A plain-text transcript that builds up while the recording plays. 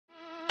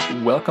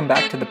Welcome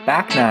back to the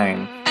back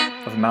nine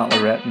of Mt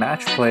Lorette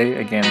match play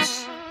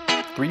against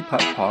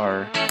 3-putt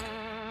par.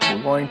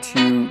 We're going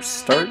to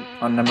start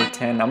on number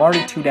 10. I'm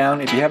already 2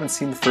 down. If you haven't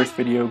seen the first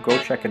video, go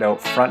check it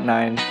out. Front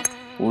 9,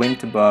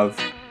 linked above.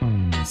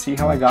 See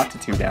how I got to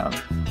 2 down.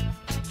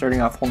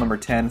 Starting off hole number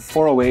 10,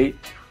 408,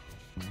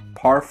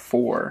 par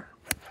 4.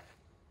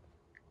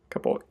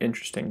 Couple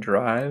interesting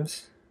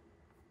drives.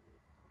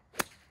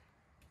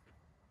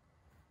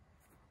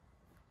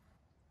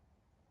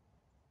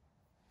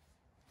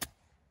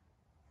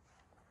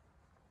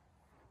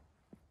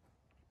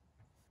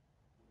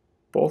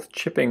 Both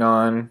chipping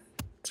on,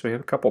 so we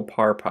have a couple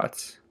par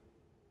putts.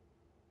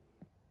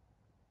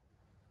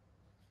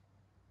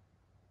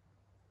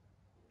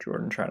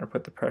 Jordan trying to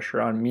put the pressure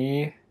on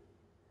me.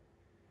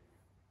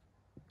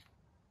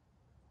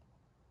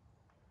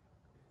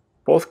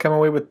 Both come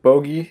away with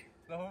bogey.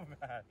 So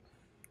bad.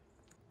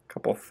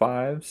 Couple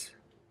fives.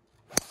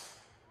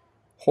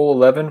 Hole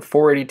 11,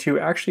 482,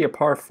 actually a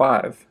par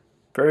 5.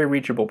 Very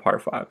reachable par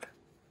 5.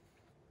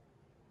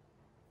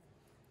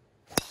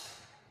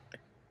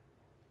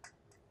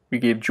 We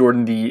gave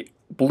Jordan the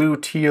blue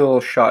teal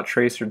shot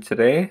tracer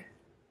today,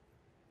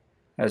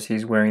 as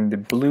he's wearing the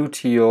blue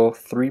teal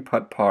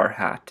 3-putt par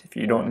hat. If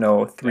you don't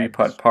know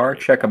 3-putt par,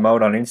 check them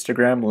out on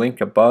Instagram,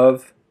 link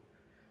above.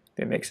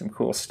 They make some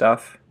cool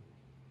stuff.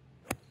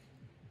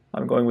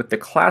 I'm going with the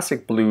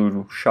classic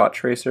blue shot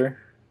tracer.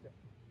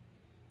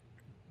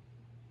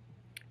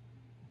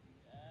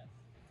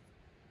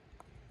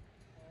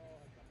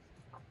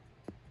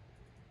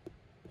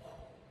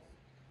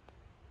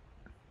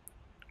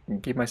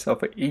 Give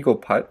myself an eagle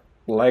putt,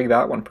 leg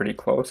that one pretty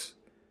close.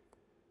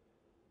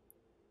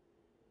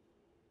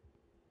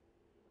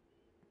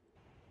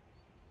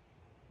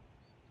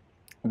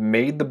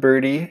 Made the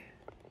birdie.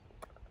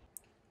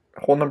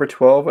 Hole number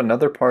 12,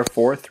 another par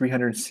 4,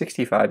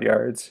 365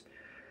 yards.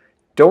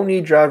 Don't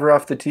need driver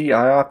off the tee,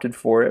 I opted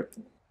for it.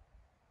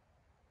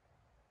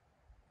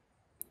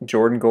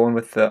 Jordan going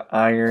with the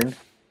iron,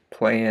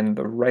 playing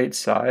the right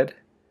side.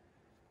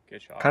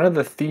 Good shot. Kind of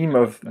the theme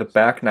of the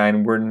back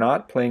nine, we're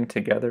not playing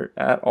together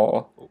at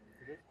all.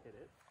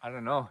 I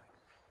don't know.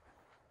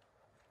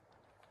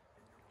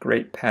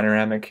 Great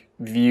panoramic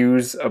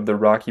views of the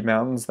Rocky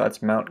Mountains.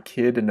 That's Mount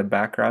Kidd in the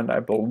background,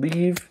 I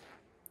believe.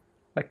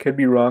 I could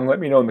be wrong. Let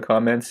me know in the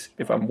comments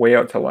if I'm way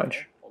out to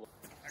lunch.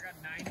 I got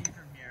 90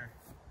 from here.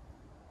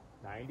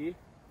 90?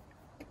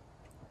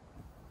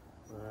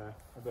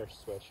 I better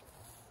switch.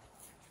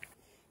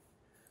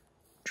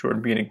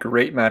 Jordan being a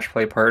great match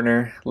play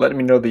partner, letting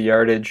me know the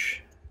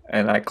yardage,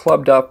 and I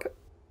clubbed up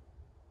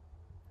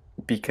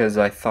because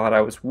I thought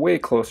I was way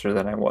closer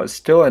than I was.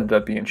 Still ended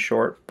up being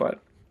short, but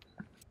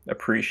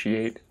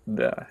appreciate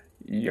the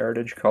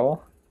yardage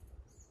call.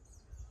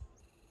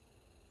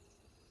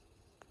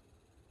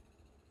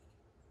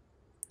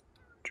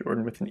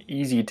 Jordan with an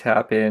easy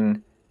tap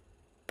in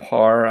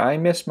par. I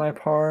missed my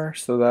par,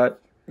 so that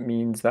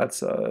means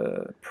that's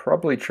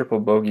probably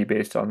triple bogey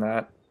based on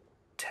that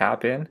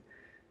tap in.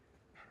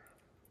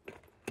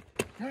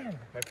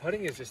 My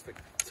putting is just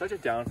such a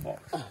downfall.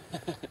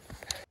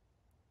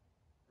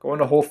 Going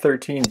to hole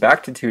 13,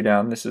 back to 2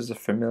 down. This is a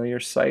familiar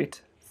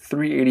sight.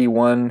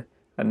 381,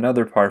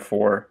 another par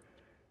 4.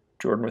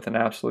 Jordan with an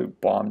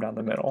absolute bomb down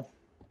the middle.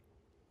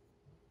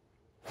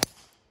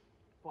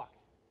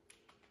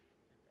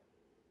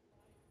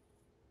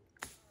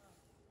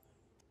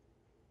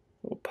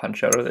 Little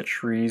punch out of the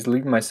trees,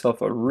 leaving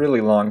myself a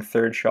really long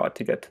third shot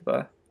to get to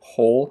the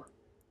hole.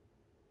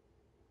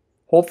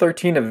 Hole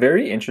 13, a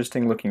very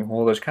interesting looking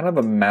hole. There's kind of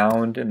a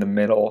mound in the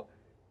middle,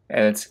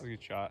 and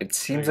it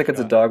seems like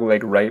it's a dog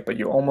leg right, but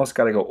you almost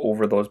got to go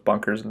over those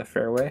bunkers in the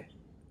fairway.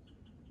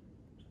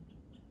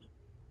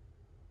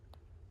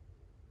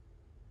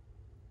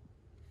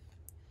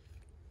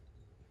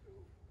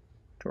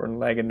 Jordan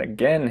lagging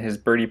again, his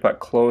birdie putt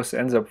close,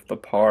 ends up with the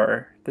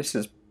par. This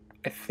is,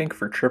 I think,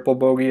 for triple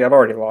bogey. I've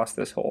already lost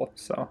this hole,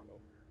 so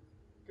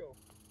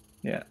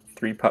yeah,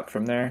 3-putt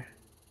from there.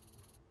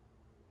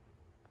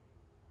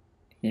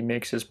 He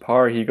makes his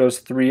par. He goes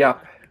 3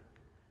 up.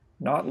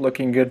 Not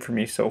looking good for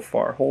me so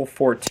far. Hole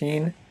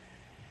 14.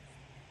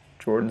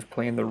 Jordan's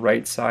playing the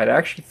right side. I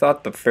actually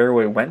thought the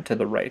fairway went to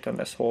the right on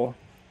this hole,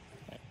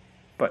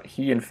 but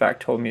he in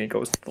fact told me it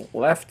goes to the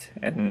left,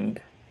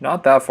 and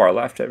not that far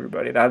left,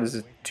 everybody. That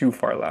is too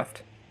far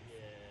left.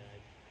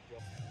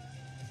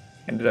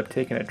 Ended up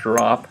taking a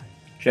drop.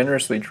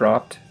 Generously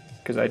dropped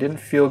because I didn't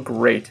feel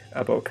great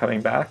about coming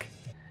back.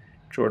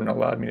 Jordan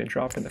allowed me to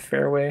drop in the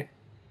fairway.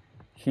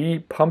 He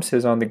pumps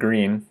his on the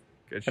green.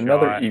 Good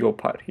Another shot. eagle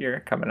putt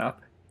here coming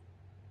up.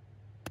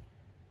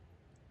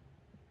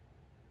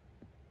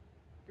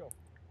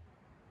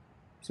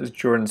 This is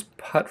Jordan's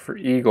putt for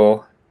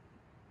eagle.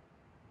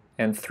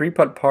 And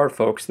 3-putt par,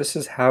 folks. This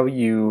is how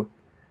you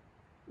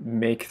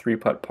make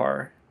 3-putt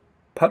par.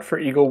 Putt for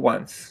eagle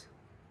once.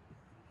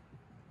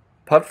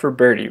 Putt for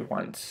birdie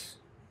once.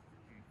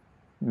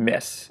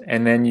 Miss.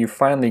 And then you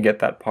finally get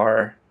that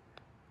par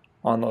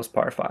on those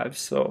par 5s.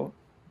 So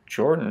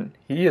Jordan,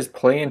 he is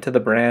playing to the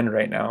brand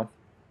right now.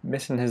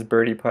 missing his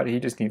birdie putt. He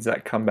just needs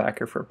that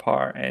comebacker for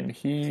par, and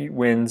he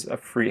wins a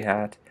free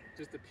hat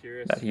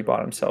that he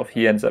bought himself.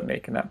 He ends up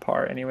making that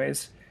par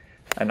anyways.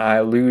 And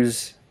I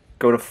lose,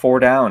 go to 4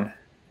 down.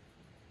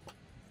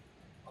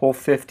 Hole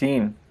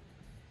 15.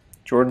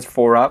 Jordan's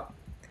 4 up.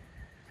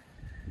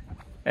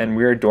 And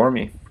we're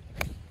dormy.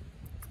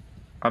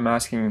 I'm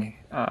asking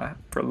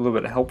for a little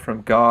bit of help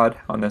from God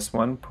on this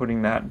one,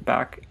 putting that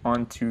back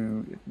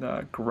onto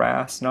the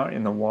grass, not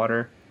in the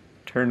water.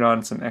 Turned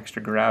on some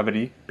extra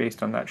gravity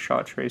based on that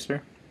shot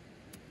tracer.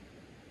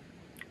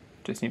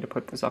 Just need to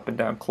put this up and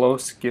down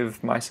close,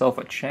 give myself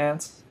a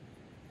chance.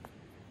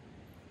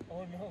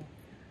 Oh no.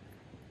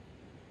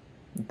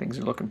 And things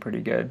are looking pretty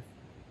good.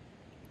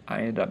 I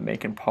ended up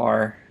making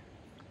par.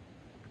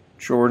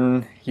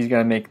 Jordan, he's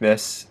gonna make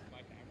this.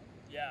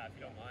 Yeah, if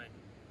you don't mind.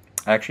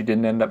 I actually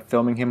didn't end up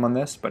filming him on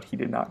this, but he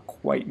did not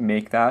quite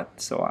make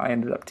that, so I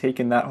ended up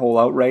taking that hole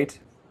outright.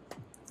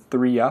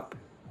 3 up,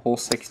 hole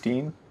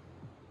 16.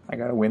 I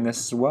gotta win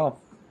this as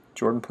well.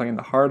 Jordan playing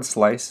the hard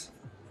slice,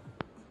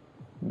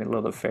 middle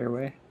of the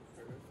fairway.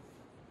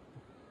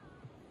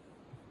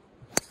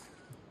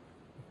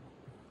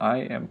 I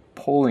am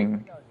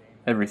pulling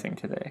everything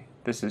today.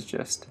 This is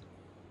just...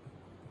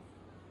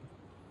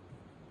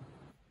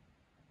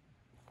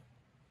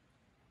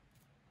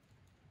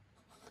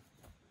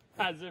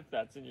 As if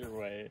that's in your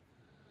way.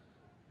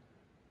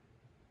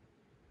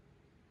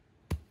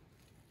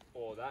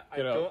 Oh, that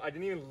I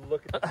didn't even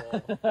look at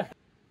the ball.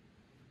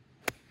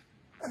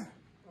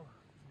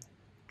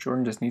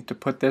 Jordan just needs to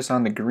put this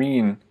on the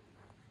green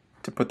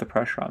to put the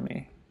pressure on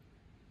me.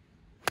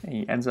 And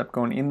he ends up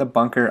going in the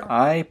bunker.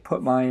 I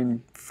put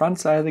mine front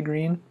side of the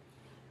green.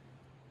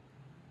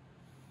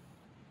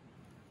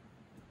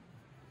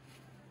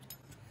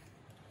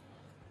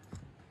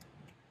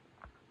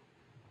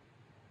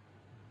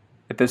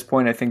 At this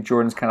point, I think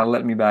Jordan's kind of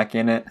letting me back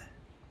in it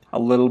a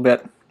little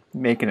bit,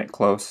 making it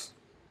close.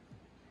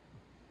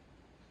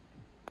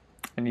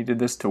 I needed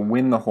this to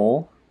win the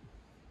hole.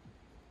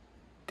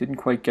 Didn't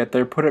quite get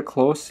there. Put it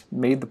close.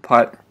 Made the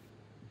putt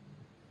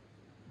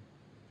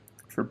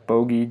for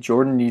bogey.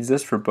 Jordan needs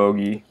this for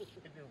bogey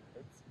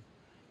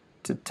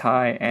to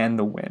tie and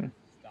the win.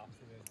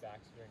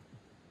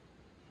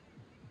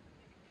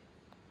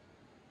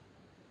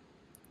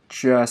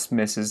 Just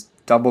misses.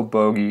 Double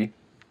bogey.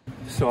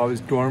 So I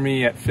was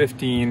dormy at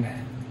 15.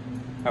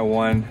 I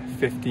won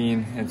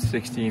 15 and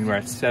 16. We're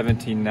at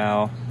 17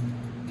 now.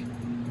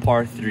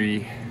 Par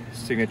 3,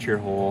 signature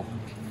hole.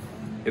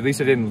 At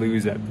least I didn't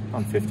lose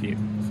on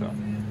 15, so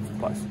it's a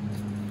plus.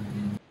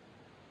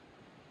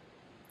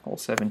 Hole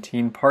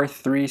 17, par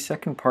 3,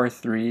 second par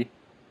 3,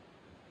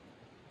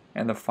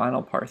 and the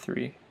final par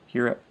 3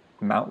 here at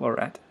Mt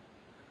Lorette.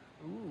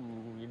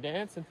 Ooh, you're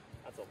dancing.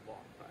 That's a long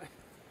putt.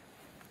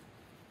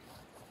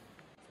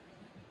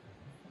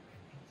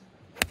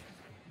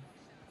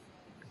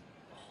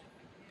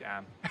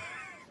 Damn.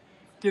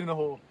 Get in the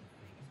hole.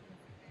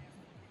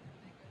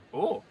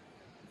 Oh.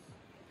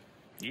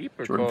 Deep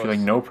or Jordan close?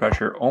 feeling no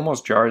pressure,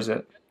 almost jars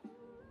it.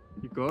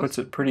 Puts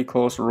it pretty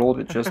close, rolled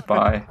it just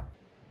by.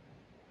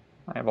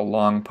 I have a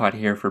long putt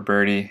here for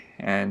birdie,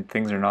 and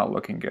things are not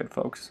looking good,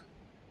 folks.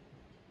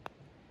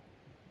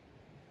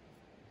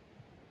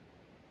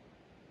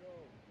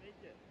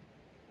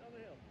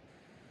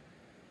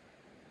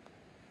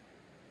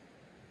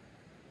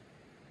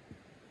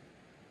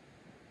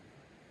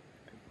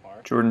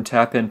 Jordan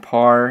tap in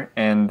par,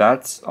 and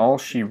that's all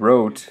she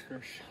wrote.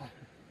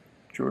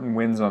 Jordan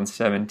wins on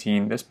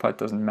 17. This putt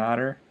doesn't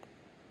matter.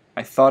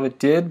 I thought it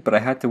did, but I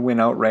had to win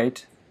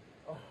outright.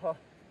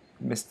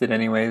 Missed it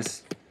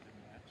anyways.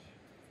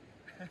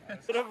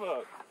 Sort of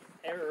a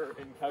error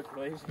in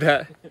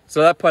calculation.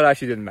 So that putt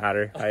actually didn't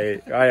matter.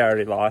 I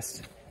already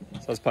lost. So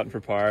I was putting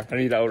for par. I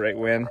need the outright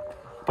win.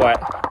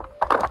 But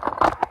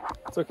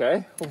it's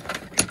okay.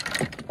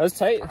 That was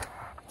tight.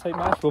 Tight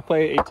match. We'll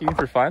play 18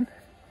 for fun.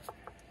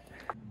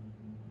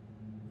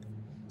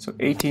 So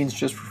 18's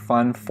just for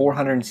fun,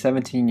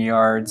 417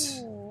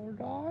 yards.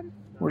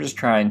 We're just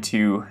trying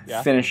to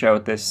finish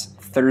out this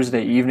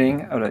Thursday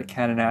evening out at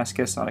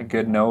Kananaskis on a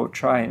good note,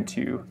 trying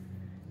to,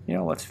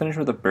 let's finish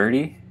with a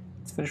birdie.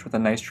 Let's finish with a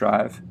nice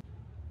drive.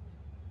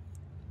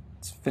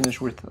 Let's finish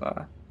with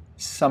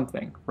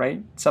something,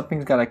 right?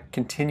 Something's got to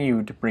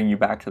continue to bring you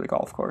back to the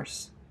golf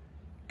course.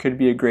 Could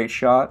be a great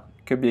shot,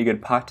 could be a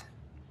good putt.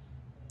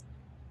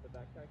 But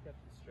that guy kept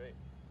it straight.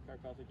 Car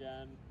caught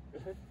again.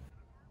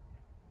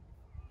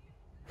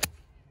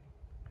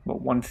 But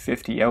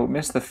 150 out,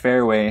 missed the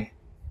fairway.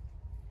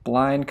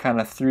 Blind kind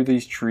of through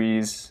these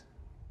trees.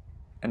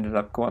 Ended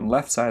up going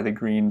left side of the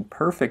green.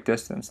 Perfect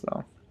distance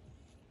though.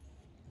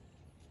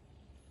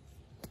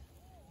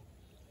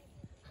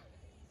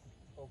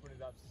 Open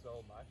it up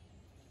so much.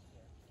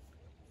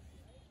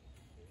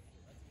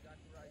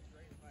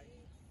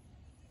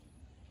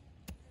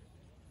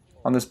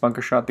 On this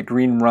bunker shot, the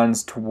green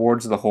runs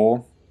towards the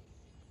hole.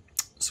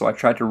 So I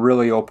tried to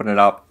really open it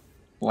up.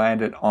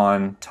 Landed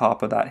on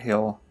top of that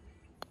hill.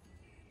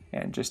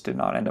 And just did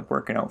not end up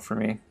working out for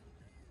me.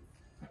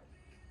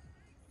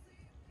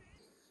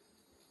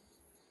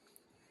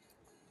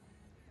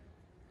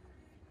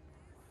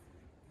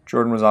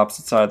 Jordan was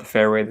opposite side of the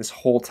fairway this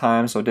whole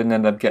time, so didn't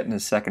end up getting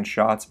his second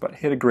shots, but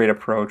hit a great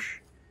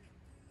approach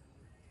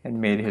and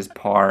made his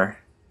par.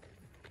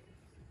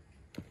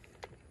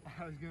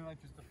 I was gonna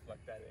just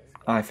deflect that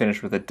in. I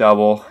finished with a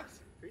double.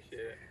 Appreciate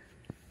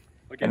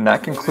it. And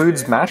that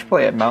concludes match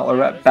play at Mt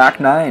Lorette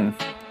back 9.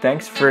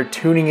 Thanks for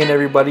tuning in,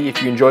 everybody.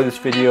 If you enjoyed this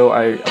video,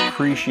 I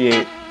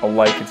appreciate a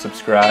like and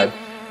subscribe.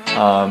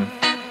 A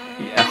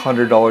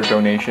 $100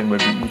 donation would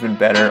be even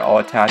better. I'll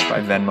attach my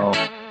Venmo.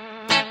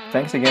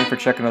 Thanks again for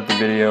checking out the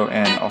video,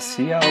 and I'll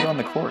see you out on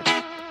the course.